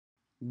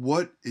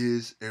What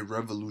is a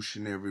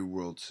revolutionary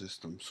world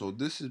system? So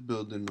this is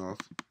building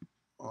up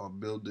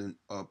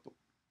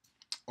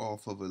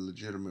off of a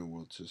legitimate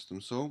world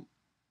system. So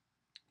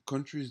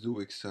countries do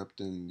accept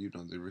and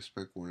they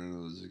respect one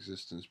another's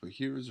existence. But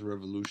here is a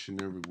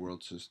revolutionary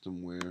world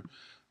system where,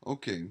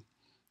 okay,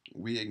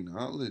 we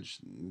acknowledge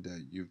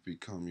that you've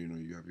become,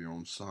 you have your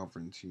own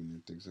sovereignty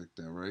and things like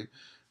that, right?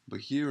 But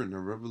here in a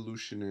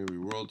revolutionary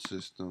world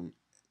system,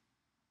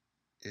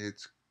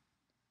 it's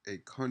a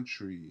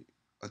country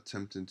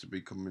attempting to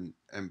become an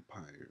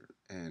empire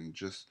and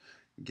just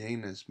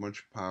gain as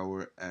much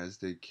power as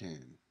they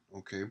can.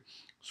 Okay,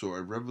 so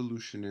a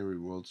revolutionary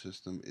world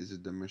system is a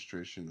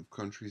demonstration of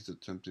countries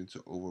attempting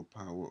to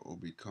overpower or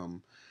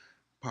become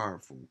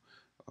powerful.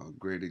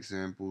 Great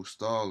example,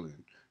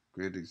 Stalin.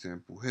 Great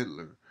example,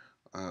 Hitler.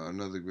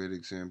 Another great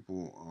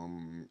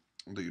example,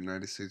 the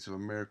United States of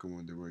America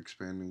when they were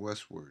expanding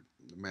westward.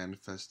 The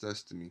Manifest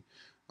Destiny.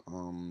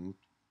 The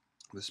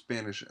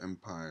Spanish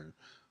Empire.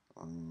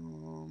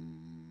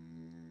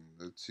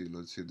 Let's see.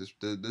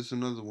 There's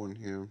another one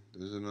here.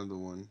 There's another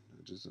one.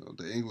 Just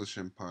the English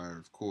Empire,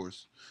 of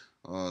course.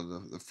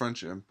 The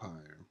French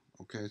Empire.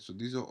 Okay, so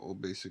these are all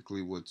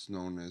basically what's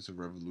known as a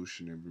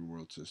revolutionary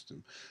world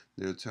system.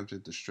 They're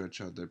attempting to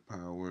stretch out their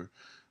power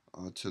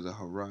to the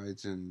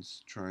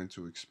horizons, trying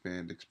to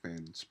expand.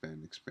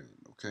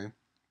 Okay,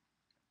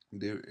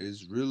 there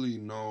is really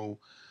no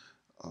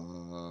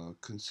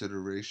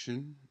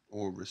consideration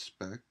or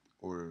respect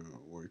or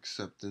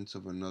acceptance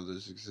of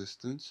another's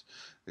existence.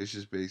 It's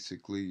just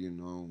basically,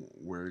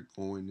 we're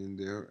going in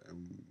there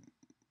and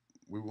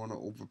we want to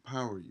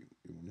overpower you.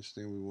 You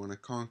understand? We want to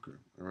conquer.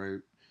 All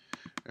right.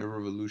 A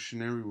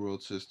revolutionary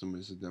world system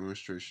is a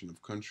demonstration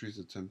of countries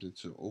attempting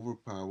to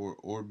overpower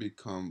or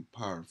become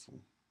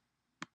powerful.